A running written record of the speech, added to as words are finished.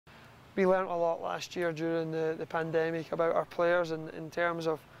we learnt a lot last year during the pandemic about our players in terms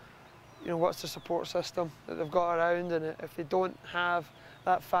of, you know, what's the support system that they've got around, and if they don't have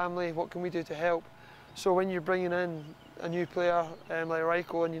that family, what can we do to help? So when you're bringing in a new player like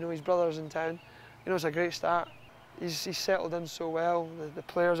Raiko, and you know his brother's in town, you know, it's a great start. He's settled in so well. The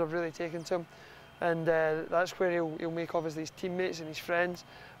players have really taken to him, and that's where he'll make obviously his teammates and his friends.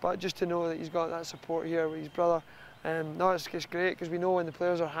 But just to know that he's got that support here with his brother, no, it's great, because we know when the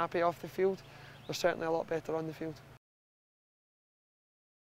players are happy off the field, they're certainly a lot better on the field.